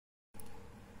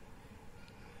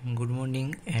Good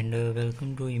morning and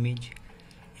welcome to Image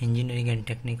Engineering and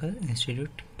Technical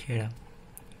Institute Kheda.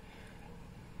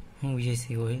 હું વિજય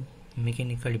સિંહ Gohil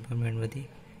mechanical ડિપાર્ટમેન્ટમાંથી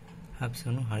આપ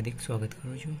સૌનું હાર્દિક સ્વાગત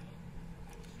કરું છું.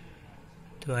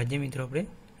 તો આજે મિત્રો આપણે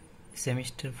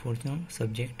સેમિસ્ટર 4નો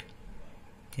સબ્જેક્ટ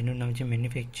જેનું નામ છે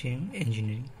મેન્યુફેક્ચરિંગ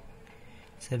એન્જિનિયરિંગ,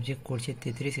 સબ્જેક્ટ કોડ છે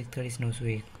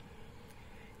 33-41-901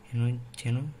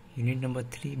 જેનું unit number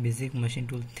 3 basic machine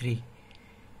tool 3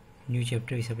 new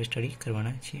chapter વિશે આપણે સ્ટડી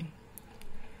કરવાના છીએ.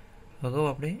 અગાઉ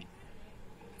આપણે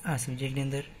આ સબ્જેક્ટની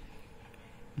અંદર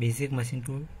બેઝિક મશીન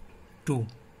ટૂલ 2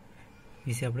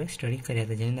 વિશે આપણે સ્ટડી કર્યા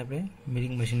હતા, જેની અંદર આપણે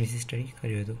મિલિંગ મશીન વિશે સ્ટડી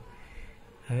કર્યું હતું.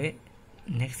 હવે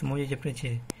નેક્સ્ટ જે ચેપ્ટર છે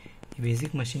એ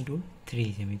બેઝિક મશીન ટૂલ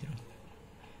 3 છે મિત્રો.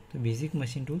 તો બેઝિક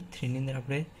મશીન ટૂલ 3ની અંદર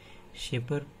આપણે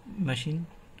શેપર મશીન,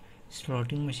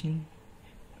 સ્લોટિંગ મશીન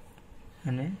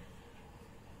અને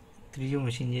ત્રીજું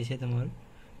મશીન જે છે તમારું,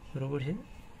 બરાબર છે,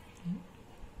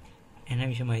 એના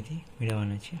વિશે માહિતી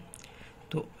મેળવવાના છે.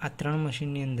 તો આ ત્રણ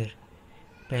મશીનની અંદર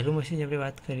પહેલું મશીન જે આપણે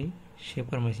વાત કરી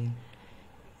શેપર મશીન,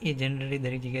 એ જનરલી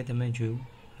દરેક જગ્યાએ તમે જોયું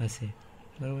હશે,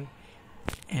 બરાબર.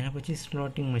 એના પછી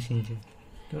સ્લોટિંગ મશીન છે,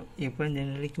 તો એ પણ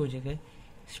જનરલી કેવું છે કે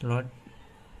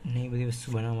સ્લોટને એ બધી વસ્તુ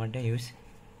બનાવવા માટે યુઝ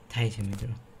થાય છે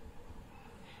મિત્રો.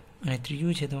 અને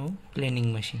ત્રીજું છે તમારું પ્લેનિંગ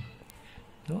મશીન.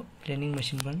 તો પ્લેનિંગ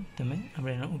મશીન પણ તમે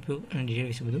આપણે એનો ઉપયોગ અને ડિટેલ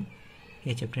વિશે બધું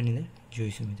એ ચેપ્ટરની અંદર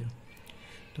જોઈશું મિત્રો.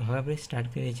 તો હવે આપણે સ્ટાર્ટ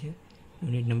કરીએ છીએ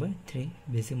unit number 3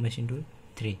 basic machine tool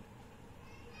 3.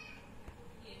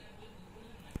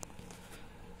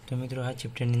 તો મિત્રો આ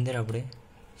ચેપ્ટરની અંદર આપણે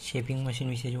શેપિંગ મશીન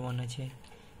વિશે જોવાના છે,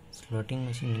 સ્લોટિંગ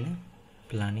મશીન અને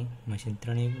પ્લાનિંગ મશીન,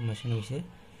 ત્રણેય મશીન વિશે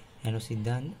એનો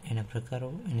સિદ્ધાંત, એના પ્રકારો,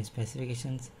 એની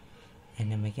સ્પેસિફિકેશન્સ,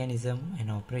 એના મિકેનિઝમ,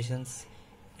 એના ઓપરેશન્સ,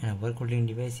 એના વર્ક હોલ્ડિંગ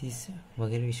ડિવાઇસીસ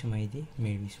વગેરે વિશે માહિતી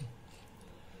મેળવીશું.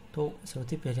 તો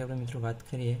સૌથી પહેલાં આપણે મિત્રો વાત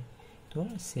કરીએ તો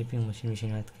શેપિંગ મશીન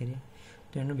વિશેની વાત કરીએ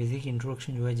તો એનું બેઝિક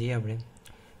ઇન્ટ્રોડક્શન જોવા જઈએ આપણે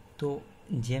તો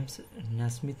જેમ્સ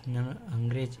નાસ્મિથ નામના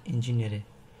અંગ્રેજ એન્જિનિયરે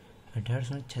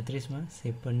 1836માં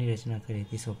શેપરની રચના કરી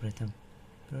હતી સૌપ્રથમ,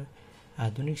 બરાબર.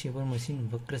 આધુનિક શેપર મશીન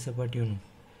વક્ર સપાટીઓનું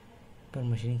પર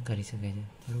મશીનિંગ કરી શકે છે,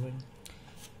 બરાબર.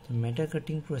 તો મેટલ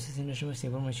કટિંગ પ્રોસેસ ઇન્ડસ્ટ્રીમાં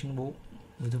શેપર મશીનનું બહુ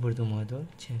વધુ પડતું મહત્ત્વ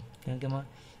છે, કારણ કે એમાં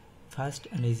ફાસ્ટ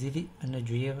અને ઇઝીલી અને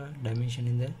જોઈએ એવા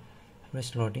ડાયમેન્શનની અંદર આપણે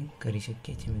સ્લોટિંગ કરી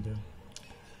શકીએ છીએ મિત્રો.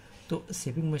 તો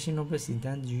શેપિંગ મશીનનો આપણે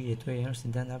સિદ્ધાંત જોઈએ તો એનો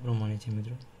સિદ્ધાંત આ પ્રમાણે છે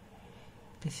મિત્રો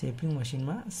કે શેપિંગ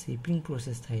મશીનમાં શેપિંગ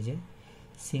પ્રોસેસ થાય છે,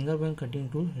 સિંગલ પોઈન્ટ કટિંગ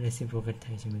ટૂલ રેસિપ્રોકેટ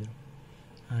થાય છે મિત્રો.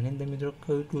 આની અંદર મિત્રો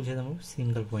કયું ટૂલ છે તમારું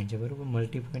સિંગલ પોઈન્ટ છે, બરાબર,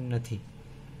 મલ્ટી પોઈન્ટ નથી,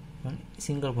 પણ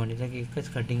સિંગલ પોઈન્ટ એટલે કે એક જ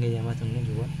કટિંગ જ એમાં તમને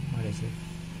જોવા મળે છે.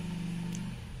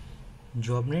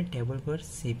 જોબને ટેબલ પર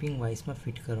શેપિંગ વાઇસમાં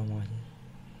ફિટ કરવામાં આવે છે.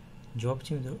 જોબ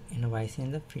છે મિત્રો એના વાઇસની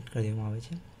અંદર ફિટ કરી દેવામાં આવે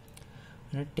છે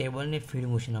અને ટેબલને ફીડ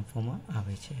મોશન આપવામાં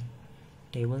આવે છે.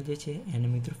 ટેબલ જે છે એને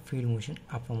મિત્રો ફીડ મોશન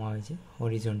આપવામાં આવે છે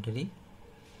હોરિઝોન્ટલી.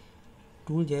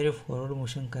 ટૂલ જ્યારે ફોરવર્ડ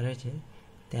મોશન કરે છે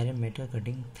ત્યારે મેટલ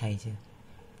કટિંગ થાય છે,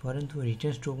 પરંતુ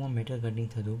રિટર્ન સ્ટ્રોકમાં મેટલ કટિંગ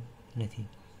થતું નથી,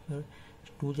 બરાબર.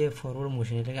 ટૂલ જ્યારે ફોરવર્ડ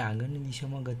મોશન એટલે કે આગળની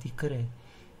દિશામાં ગતિ કરે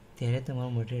ત્યારે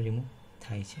તમારું મટીરિયલ રિમૂવ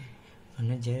થાય છે,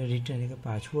 અને જ્યારે રિટર્ન એટલે કે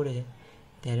પાછું વળે છે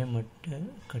ત્યારે મટીરિયલ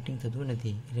કટિંગ થતું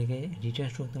નથી, એટલે કે રિટર્ન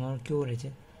સ્ટ્રોક તમારો કેવો રહે છે,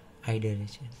 આઈડલ રહે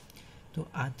છે. તો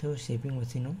આ થયો શેપિંગ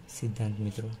મશીનનો સિદ્ધાંત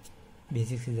મિત્રો,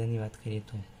 બેઝિક સિદ્ધાંતની વાત કરીએ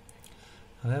તો.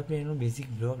 હવે આપણે એનો બેઝિક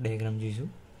બ્લોક ડાયાગ્રામ જોઈશું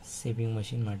શેપિંગ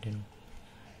મશીન માટેનો.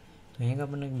 તો અહીંયા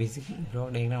આપણને બેઝિક બ્લોક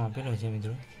ડાયાગ્રામ આપેલો છે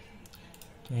મિત્રો,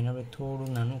 તો એને આપણે થોડું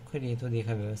નાનું કરીએ તો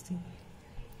દેખાય વ્યવસ્થિત.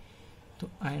 તો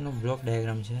આ એનો બ્લોક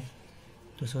ડાયાગ્રામ છે.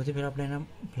 તો સૌથી પહેલાં આપણે એના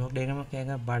બ્લોક ડાયાગ્રામમાં કયા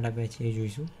કયા પાર્ટ આપ્યા છે એ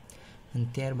જોઈશું, અને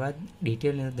ત્યારબાદ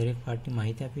ડિટેલની અંદર દરેક પાર્ટની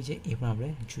માહિતી આપી છે એ પણ આપણે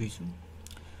જોઈશું.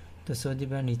 તો સૌથી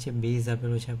પહેલાં નીચે બેઝ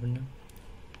આપેલો છે આપણને,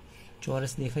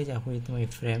 ચોરસ દેખાય છે આખું, એ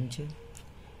તમારી ફ્રેમ છે.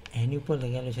 એની ઉપર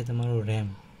લગાવેલો છે તમારો રેમ,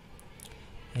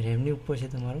 રેમની ઉપર છે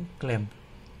તમારો ક્લેમ્પ.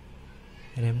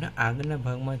 રેમના આગળના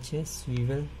ભાગમાં છે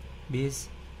swivel, base,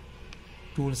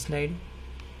 tool slide,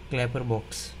 ક્લેપર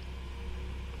box,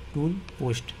 tool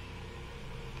post,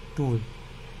 tool,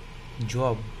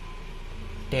 job,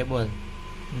 table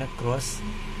અને ક્રોસ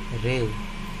રેલ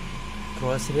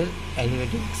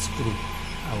એલિવેટેડ સ્ક્રૂ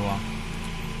આવવા.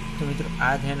 તો મિત્રો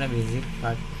આ થયાના બેઝિક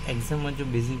પાર્ટ. એક્ઝામમાં જો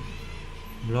બેઝિક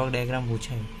બ્લોક ડાયાગ્રામ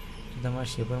પૂછાય તો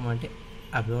તમારા શેપર માટે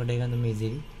આ બ્લોક ડાયાગ્રામ તમે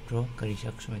ઇઝીલી ડ્રો કરી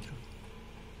શકશો મિત્રો.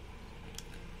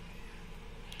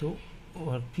 તો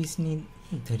વર્કપીસની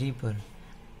ધરી પર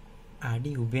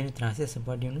આડી, ઊભી અને ત્રાંસી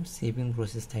સપાટીઓનું શેપિંગ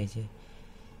પ્રોસેસ થાય છે.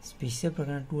 સ્પેશિયલ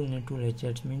પ્રકારના ટૂલ અને ટૂલ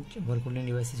એડજસ્ટમેન્ટ વર્ક હોલ્ડિંગ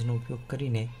ડિવાઇસીસનો ઉપયોગ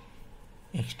કરીને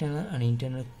એક્સટર્નલ અને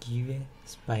ઇન્ટરનલ કીવે,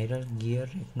 સ્પાઇરલ, ગિયર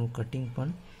એકનું કટિંગ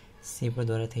પણ શેપર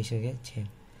દ્વારા થઈ શકે છે,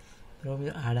 બરાબર.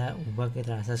 આડા, ઊભા કે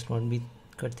ત્રાંસા સ્લોટ બી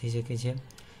કટ થઈ શકે છે.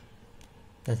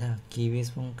 તથા કીવેસ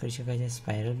પણ કરી શકાય છે,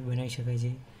 સ્પાઇરલ બી બનાવી શકાય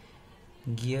છે,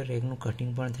 ગિયર રેકનું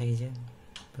કટિંગ પણ થાય છે,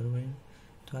 બરાબર.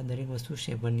 તો આ દરેક વસ્તુ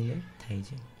શેપરની અંદર થાય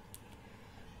છે.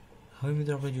 હવે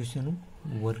મિત્રો આપણે જોઈશું એનું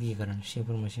વર્ગીકરણ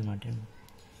શેપર મશીન માટેનું.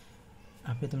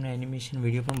 આપણે તમને એનિમેશન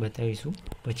વિડીયો પણ બતાવીશું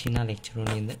પછીના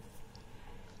લેક્ચરોની અંદર.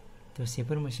 તો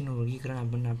શેપર મશીનનું વર્ગીકરણ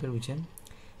આપણને આપેલું છે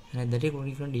અને દરેક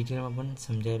વર્ગીકરણ ડિટેલમાં પણ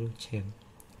સમજાયેલું છે.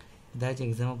 કદાચ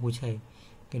એક્ઝામમાં પૂછાય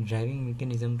કે ડ્રાઇવિંગ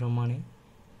મિકેનિઝમ પ્રમાણે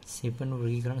શેપરનું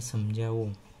વર્ગીકરણ સમજાવો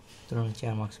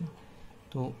 3-4 માર્ક્સમાં,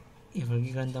 તો એ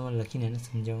વર્ગીકરણ તમારે લખીને એને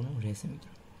સમજાવવાનું રહેશે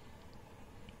મિત્રો.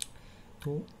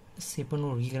 તો શેપરનું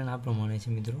વર્ગીકરણ આ પ્રમાણે છે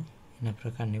મિત્રો, એના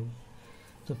પ્રકારને એવું.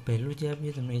 તો પહેલું જે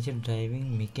આપીએ તમને એ છે ડ્રાઇવિંગ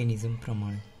મિકેનિઝમ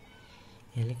પ્રમાણે,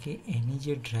 એટલે કે એની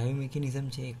જે ડ્રાઇવ મિકેનિઝમ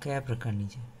છે એ કયા પ્રકારની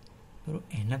છે, બરાબર.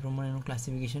 એના પ્રમાણે એનું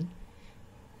ક્લાસિફિકેશન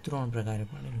 3 પ્રકારે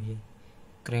પાડેલું છે: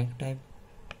 ક્રેન્ક ટાઈપ,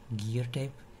 ગિયર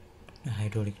ટાઈપ અને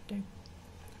હાઇડ્રોલિક ટાઈપ,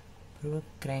 બરાબર.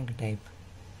 ક્રેન્ક ટાઈપ,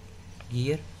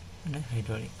 ગિયર અને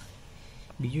હાઇડ્રોલિક.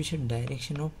 બીજું છે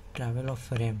direction of travel of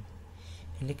RAM,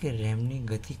 એટલે કે રેમની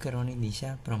ગતિ કરવાની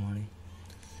દિશા પ્રમાણે.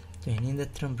 તો એની અંદર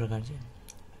 3 પ્રકાર છે: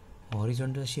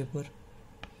 હોરિઝોન્ટલ શેપર,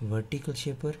 વર્ટિકલ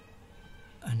શેપર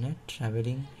અને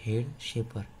ટ્રાવેલિંગ હેડ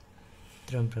શેપર.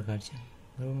 3 પ્રકાર છે,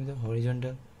 બરાબર મિત્રો.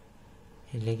 હોરિઝોન્ટલ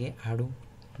એટલે કે આડું,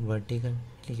 વર્ટિકલ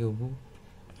એટલે કે ઊભું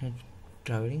અને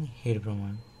ટ્રાવેલિંગ હેડ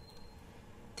પ્રમાણે.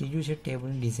 ત્રીજું છે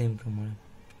ટેબલની ડિઝાઇન પ્રમાણે.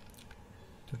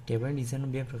 તો ટેબલની ડિઝાઇનનો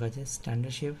 2 પ્રકાર છે: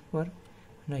 સ્ટાન્ડર્ડ શેપર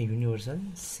અને યુનિવર્સલ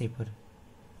શેપર.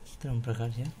 3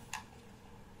 પ્રકાર છે.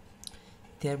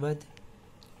 ત્યારબાદ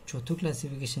ચોથું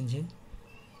ક્લાસિફિકેશન છે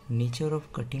નેચર ઓફ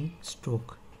કટિંગ સ્ટ્રોક,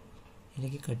 એટલે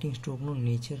કે કટિંગ સ્ટ્રોકનું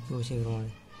નેચર કેવો છે એ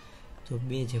પ્રમાણે. તો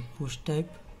 2 છે: પુશ ટાઈપ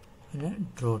અને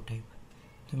ડ્રો ટાઈપ.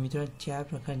 તો મિત્રો 4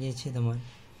 પ્રકાર જે છે તમારે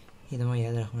એ તમારે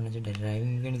યાદ રાખવાના છે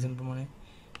ડ્રાઇવિંગ મિકેનિઝમ પ્રમાણે,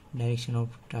 direction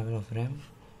of travel of RAM,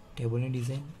 ટેબલની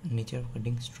design, nature of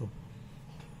cutting stroke.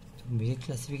 તો બેઝિક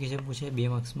ક્લાસિફિકેશન પૂછાય 2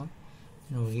 માર્ક્સમાં,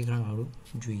 એનું વર્ગીકરણ આવડવું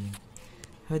જોઈએ.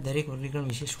 હવે દરેક વર્ગીકરણ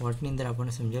વિશે શોર્ટની અંદર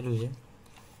આપણને સમજાવેલું છે,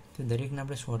 તો દરેકને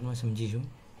આપણે શોર્ટમાં સમજીશું.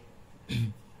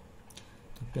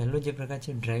 તો પહેલો જે પ્રકાર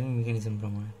છે ડ્રાઇવિંગ મિકેનિઝમ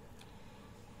પ્રમાણે,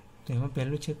 તો એમાં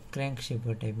પહેલું છે ક્રેન્ક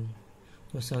શેપર ટાઈપનું.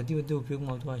 તો સૌથી વધુ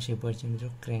ઉપયોગમાં આવતું આ શેપર છે મિત્રો,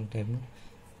 ક્રેન્ક ટાઈપનું.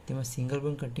 તેમાં સિંગલ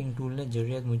બોન કટિંગ ટૂલને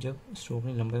જરૂરિયાત મુજબ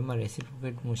સ્ટ્રોકની લંબાઈમાં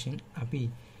રેસિપ્રોકેટ મોશન આપી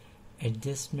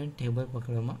એડજસ્ટમેન્ટ ટેબલ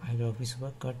પકડવામાં આવેલા ઓફિસ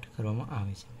ઉપર કટ કરવામાં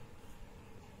આવે છે.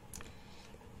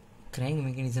 ક્રેન્ક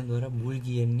મિકેનિઝમ દ્વારા બુલ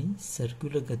ગિયરની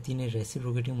સર્ક્યુલર ગતિને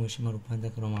રેસિપ્રોકેટિંગ મોશનમાં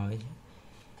રૂપાંતર કરવામાં આવે છે,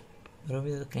 બરાબર.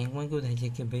 તો ક્રેન્કમાં કેવું થાય છે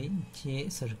કે ભાઈ જે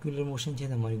સર્ક્યુલર મોશન છે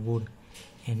તમારી ગોળ,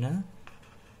 એના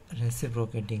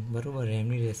રેસિપ્રોકેટિંગ, બરાબર,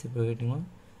 રેમની રેસિપ્રોકેટિંગમાં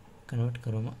કન્વર્ટ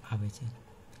કરવામાં આવે છે.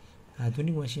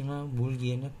 આધુનિક મશીનમાં બુલ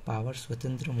ગિયરને પાવર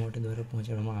સ્વતંત્ર મોટર દ્વારા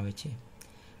પહોંચાડવામાં આવે છે,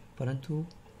 પરંતુ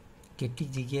કેટલીક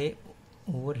જગ્યાએ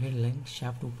ઓવરહેડ લાઇન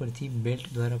શાફ્ટ ઉપરથી બેલ્ટ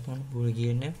દ્વારા પણ બુલ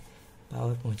ગિયરને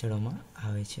પાવર પહોંચાડવામાં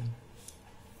આવે છે.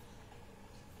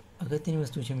 અગત્યની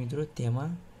વસ્તુ છે મિત્રો,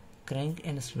 તેમાં ક્રેન્ક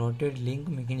એન્ડ સ્લોટેડ લિંક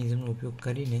મિકેનિઝમનો ઉપયોગ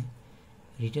કરીને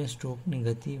રિટર્ન સ્ટ્રોકની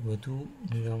ગતિ વધુ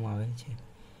મેળવવામાં આવે છે.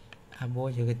 આ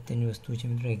બહુ જ અગત્યની વસ્તુ છે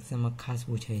મિત્રો, એક્ઝામમાં ખાસ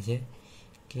પૂછાય છે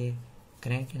કે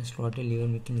crank and slotted liver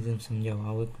mechanism સમજાવો,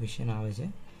 આવો એક ક્વેશ્ચન આવે છે.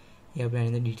 એ આપણે આની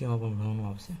અંદર ડિટેલમાં પણ ભણવાનું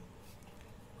આવશે,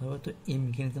 બરાબર. તો એ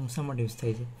મિકેનિઝમ શા માટે યુઝ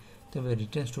થાય છે? તો હવે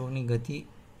રિટર્ન સ્ટ્રોકની ગતિ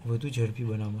વધુ ઝડપી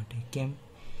બનાવવા માટે. કેમ?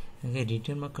 કારણ કે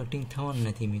રિટર્નમાં કટિંગ થવાનું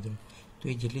નથી મિત્રો, તો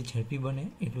એ જેટલી ઝડપી બને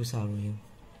એટલું સારું છે.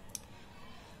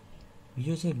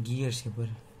 બીજો છે ગિયર શેપર.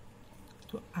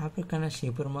 તો આ પ્રકારના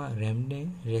શેપરમાં રેમને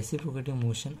રેસિપ્રોકેટિંગ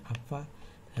મોશન આપવા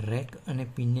રેક અને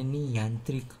પિનિયનની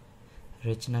યાંત્રિક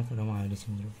રચના કરવામાં આવેલી છે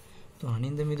મિત્રો. તો આની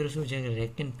અંદર મિત્રો શું છે કે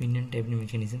રેક એન્ડ પિનિયન ટાઈપની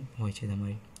મિકેનિઝમ હોય છે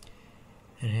તમારી.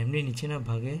 રેમની નીચેના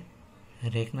ભાગે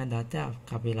રેકના દાંતા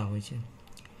કાપેલા હોય છે,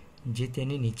 જે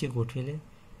તેની નીચે ગોઠવેલે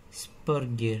સ્પર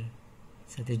ગિયર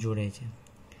સાથે જોડાય છે.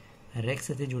 રેક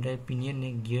સાથે જોડાયેલ પિનિયનને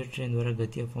ગિયર ટ્રેન દ્વારા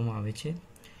ગતિ આપવામાં આવે છે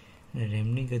અને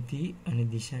રેમની ગતિ અને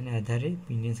દિશાને આધારે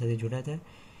પિનિયન સાથે જોડાતા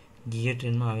ગિયર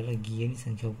ટ્રેનમાં આવેલા ગિયરની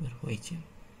સંખ્યા ઉપર હોય છે.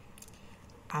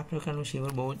 આ પ્રકારનું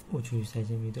શેપર બહુ જ ઓછું યુઝ થાય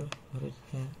છે મિત્રો,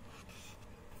 બરાબર.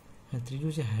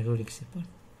 ત્રીજું છે હાઇડ્રોલિક શેપર.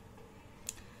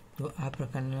 તો આ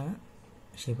પ્રકારના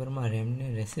શેપરમાં રેમને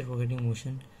રેસિપ્રોકેટિંગ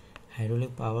મોશન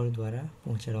હાઇડ્રોલિક પાવર દ્વારા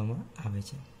પહોંચાડવામાં આવે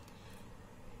છે.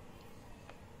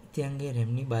 તે અંગે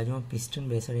રેમની બાજુમાં પિસ્ટન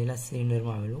બેસાડેલા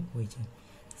સિલિન્ડરમાં આવેલું હોય છે.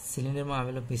 સિલિન્ડરમાં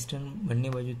આવેલો પિસ્ટન બંને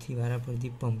બાજુથી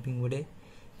વારાફરતી પમ્પિંગ વડે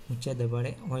ઊંચા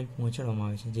દબાણે ઓઇલ પહોંચાડવામાં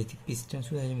આવે છે, જેથી પિસ્ટન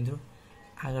શું થાય છે મિત્રો,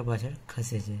 આગળ પાછળ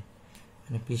ખસે છે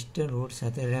અને પિસ્ટન રોડ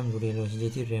સાથે રેમ જોડેલો છે,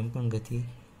 જેથી રેમ પણ ગતિ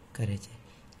કરે છે.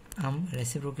 આમ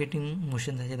રેસિપ્રોકેટિંગ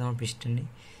મોશન થાય છે તમારા પિસ્ટનની,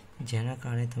 જેના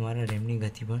કારણે તમારા રેમની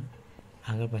ગતિ પણ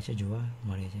આગળ પાછળ જોવા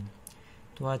મળે છે.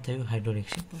 તો આ થયું હાઇડ્રોલિક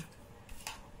શેપર.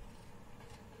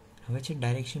 હવે છે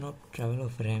direction of travel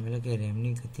of RAM, એટલે કે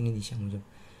રેમની ગતિની દિશા મુજબ.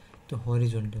 તો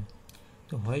હોરિઝોન્ટલ,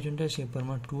 તો હોરિઝોન્ટલ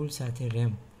શેપરમાં ટૂલ સાથે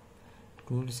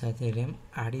રેમ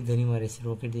આડી ધરીમાં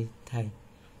રેસિપ્રોકેટ થાય,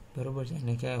 બરાબર છે,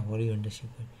 એને કહેવાય હોરિઝોન્ટલ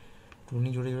શેપર.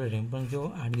 ટૂલની જોડે જોડે રેમ પણ કેવો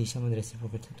આડી દિશામાં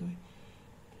રેસિપ્રોકેટ થતો હોય.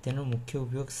 તેનો મુખ્ય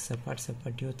ઉપયોગ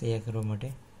સપાટીઓ તૈયાર કરવા માટે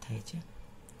થાય છે.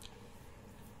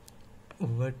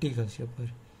 વર્ટિકલ શેપર,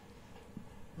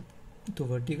 તો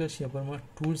વર્ટિકલ શેપરમાં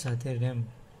ટૂલ સાથે રેમ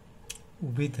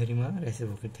ઊભી ધરીમાં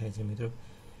રેસિપ્રોકેટ થાય છે મિત્રો,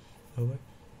 બરાબર.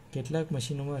 કેટલાક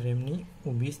મશીનોમાં રેમની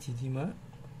ઊભી સ્થિતિમાં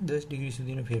 10 ડિગ્રી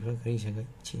સુધીનો ફેરફાર કરી શકાય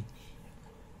છે.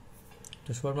 તો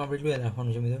શોર્ટમાં આપણે એટલું યાદ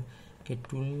રાખવાનું છે મિત્રો કે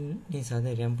ટૂલની સાથે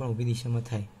રેમ પણ ઊભી દિશામાં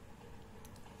થાય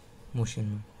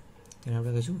મોશનમાં, તેને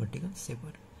આપણે કહીશું વર્ટિકલ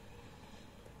શેપર.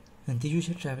 અને ત્રીજું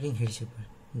છે ટ્રાવેલિંગ હેડ શેપર.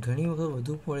 ઘણી વખત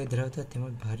વધુ પહોળાઈ ધરાવતા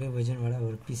તેમજ ભારે વજનવાળા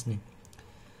વર્કપીસને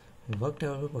વર્ક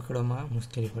ટેબલ પર પકડવામાં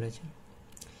મુશ્કેલી પડે છે,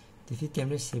 તેથી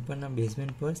તેમને શેપરના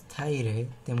બેઝમેન્ટ પર સ્થાયી રહે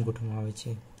તેમ ગોઠવવામાં આવે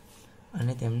છે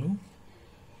અને તેમનું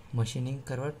મશીનિંગ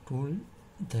કરવા ટૂલ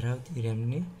ધરાવતી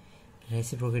રેમને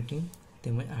રેસિપ્રોકેટિંગ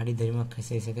તેમજ આડી ધરીમાં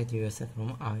ખસેડી શકાય તેવી વ્યવસ્થા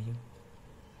કરવામાં આવે છે.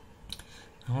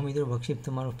 આમાં મિત્રો વર્કશીપ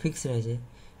તમારો ફિક્સ રહે છે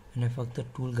અને ફક્ત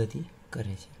ટૂલ ગતિ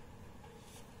કરે છે,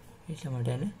 એટલા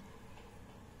માટે એને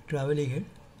ટ્રાવેલિંગ હેડ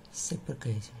શેપર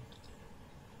કહે છે.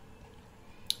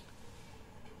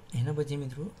 એના પછી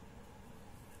મિત્રો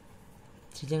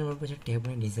ત્રીજા નંબર પર છે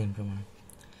ટેબલની ડિઝાઇન પ્રમાણે.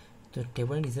 તો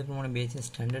ટેબલની ડિઝાઇન પ્રમાણે બે છે,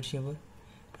 સ્ટાન્ડર્ડ શેપર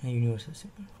અને યુનિવર્સલ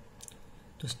શેપર.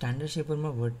 તો સ્ટાન્ડર્ડ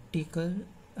શેપરમાં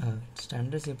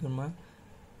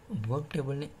વર્ક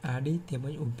ટેબલને આડી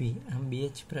તેમજ ઊભી આમ બે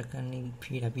જ પ્રકારની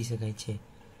ફીડ આપી શકાય છે.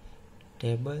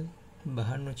 ટેબલ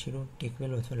બહારનો છેડો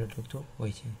ટેકવેલો અથવા લટકતો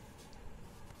હોય છે.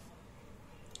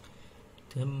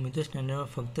 તો મિત્રો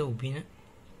સ્ટાન્ડર્ડમાં ફક્ત ઊભી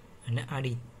અને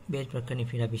આડી બે જ પ્રકારની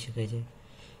ફીડ આપી શકાય છે.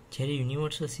 જ્યારે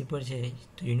યુનિવર્સલ શેપર છે,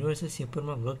 તો યુનિવર્સલ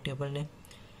શેપરમાં વર્ક ટેબલને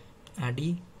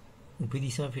આડી ઊભી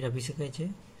દિશામાં ફીડ આપી શકાય છે,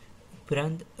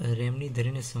 ઉપરાંત રેમની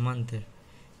ધરીને સમાંતર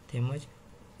તેમજ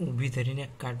ઊભી ધરીને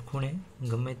કાટખૂણે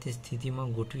ગમે તે સ્થિતિમાં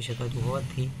ગોઠવી શકાતું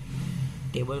હોવાથી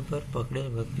ટેબલ પર પકડેલ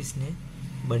વર્કપીસને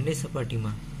બંને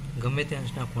સપાટીમાં ગમે તે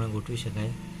અંશના ખૂણે ગોઠવી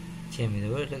શકાય છે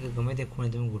મિત્રો, એટલે કે ગમે તે ખૂણે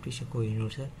તમે ગોઠવી શકો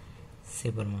યુનિવર્સલ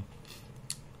શેપરમાં.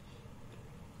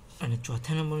 અને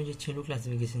ચોથા નંબરનું જે છેલ્લું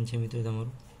ક્લાસિફિકેશન છે મિત્રો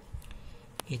તમારું,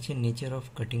 એ છે નેચર ઓફ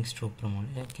કટિંગ સ્ટ્રોક પ્રમાણે,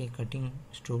 એટલે કે કટિંગ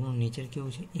સ્ટ્રોકનું નેચર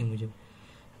કેવું છે એ મુજબ.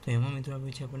 તો એમાં મિત્રો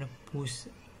આપ્યું છે આપણને પુશ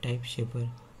ટાઈપ શેપર.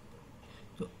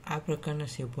 તો આ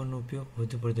પ્રકારના શેપરનો ઉપયોગ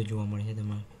વધુ પડતો જોવા મળે છે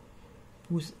તમારે.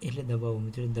 પુશ એટલે દબાવવું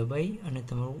મિત્રો, દબાઈ અને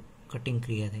તમારું કટિંગ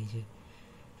ક્રિયા થાય છે.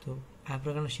 તો આ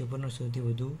પ્રકારના શેપરનો સૌથી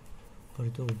વધુ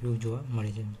પડતો ઉપયોગ જોવા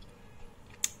મળે છે.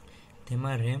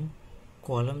 તેમાં રેમ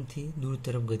કોલમથી દૂર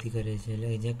તરફ ગતિ કરે છે,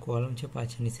 એટલે જે કોલમ છે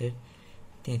પાછળની સાઈડ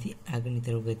ત્યાંથી આગળની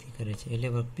તરફ ગતિ કરે છે, એટલે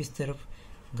વર્કપીસ તરફ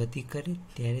ગતિ કરે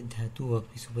ત્યારે ધાતુ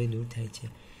વર્કપીસ ઉપર દૂર થાય છે.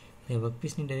 એટલે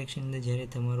વર્કપીસની ડાયરેક્શન અંદર જ્યારે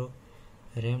તમારો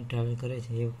રેમ ટ્રાવેલ કરે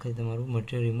છે એ વખતે તમારું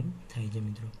મટીરિયલ રિમૂવ થાય છે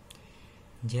મિત્રો.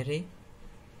 જ્યારે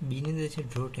બીની અંદર છે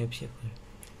ડ્રો ટાઈપ શેપર.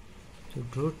 તો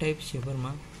ડ્રો ટાઈપ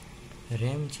શેપરમાં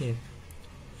રેમ છે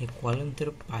એ કોલમ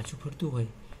તરફ પાછું ફરતું હોય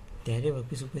ત્યારે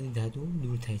વર્કપીસ ઉપરથી ધાતુ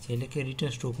દૂર થાય છે, એટલે કે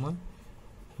રિટર્ન સ્ટ્રોકમાં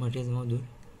મટીરિયલમાં દૂર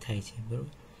થાય છે, બરાબર.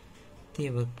 તે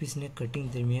વર્કપીસને કટિંગ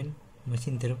દરમિયાન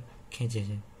મશીન તરફ ખેંચે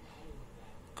છે.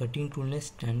 કટિંગ ટૂલને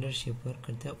સ્ટાન્ડર્ડ શેપર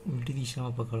કરતાં ઉલટી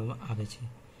દિશામાં પકડવામાં આવે છે.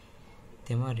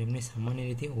 તેમાં રેમને સામાન્ય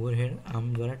રીતે ઓવરહેડ આર્મ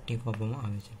દ્વારા ટેકો આપવામાં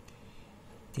આવે છે,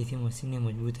 તેથી મશીનની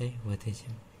મજબૂતાઈ વધે છે.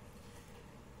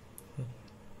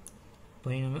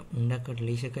 પરિણામે ઊંડા કટ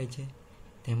લઈ શકાય છે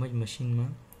તેમજ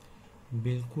મશીનમાં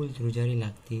બિલકુલ ધ્રુજારી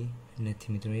લાગતી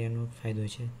નથી મિત્રો, એનો ફાયદો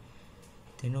છે.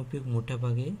 તેનો ઉપયોગ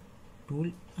મોટાભાગે ટૂલ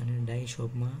અને ડાઈ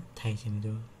શોપમાં થાય છે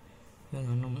મિત્રો.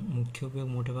 આનો મુખ્ય ઉપયોગ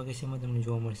મોટાભાગે શેમાં તમને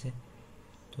જોવા મળશે,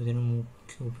 તો તેનો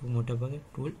મુખ્ય ઉપયોગ મોટાભાગે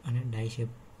ટૂલ અને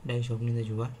ડાઈ શોપની અંદર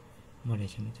જોવા મળે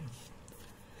છે મિત્રો.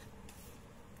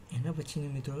 એના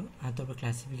પછીનું મિત્રો આ તો આપણે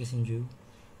ક્લાસિફિકેશન જોયું.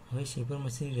 હવે શેપર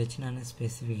મશીનની રચના અને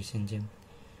સ્પેસિફિકેશન છે.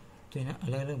 તો એના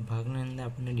અલગ અલગ ભાગના અંદર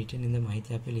આપણને ડિટેલની અંદર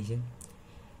માહિતી આપેલી છે.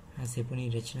 આ શેપરની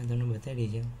રચના તમને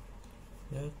બતાવેલી છે,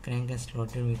 બરાબર. ક્રેન્ક એન્ડ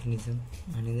સ્લોટર મિકેનિઝમ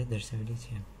આની અંદર દર્શાવેલી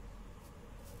છે.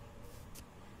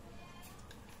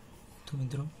 તો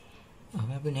મિત્રો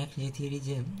હવે આપણે નેક્સ્ટ જે થિયરી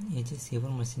છે એ છે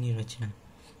શેપર મશીનની રચના,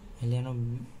 એટલે એનો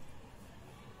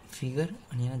ફિગર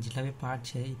અને એના જેટલા બી પાર્ટ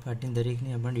છે એ પાર્ટની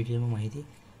દરેકની આપણને ડિટેલમાં માહિતી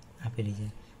આપેલી છે.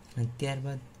 અને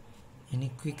ત્યારબાદ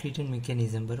એની ક્વિક રિટર્ન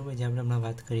મિકેનિઝમ, બરાબર, જે આપણે હમણાં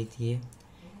વાત કરી હતી, એ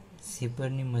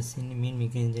શેપરની મશીનની મેઇન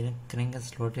મિકેનિઝમ જેને crank and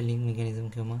slaughter link mechanism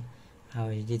કહેવામાં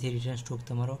આવે છે, જેથી રિટર્ન સ્ટ્રોક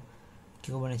તમારો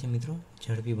કેવો બને છે મિત્રો,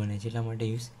 ઝડપી બને છે, એટલા માટે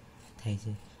યુઝ થાય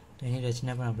છે. તો એની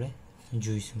રચના પણ આપણે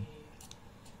જોઈશું.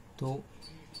 તો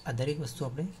આ દરેક વસ્તુ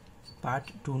આપણે પાર્ટ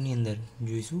 2ની અંદર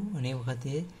જોઈશું, અને એ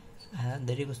વખતે આ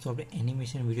દરેક વસ્તુ આપણે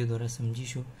એનિમેશન વિડીયો દ્વારા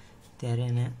સમજીશું ત્યારે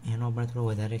એનો આપણે થોડો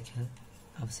વધારે ખ્યાલ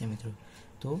આવશે મિત્રો.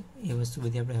 તો એ વસ્તુ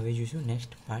બધી આપણે હવે જોઈશું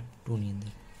નેક્સ્ટ પાર્ટ 2ની અંદર.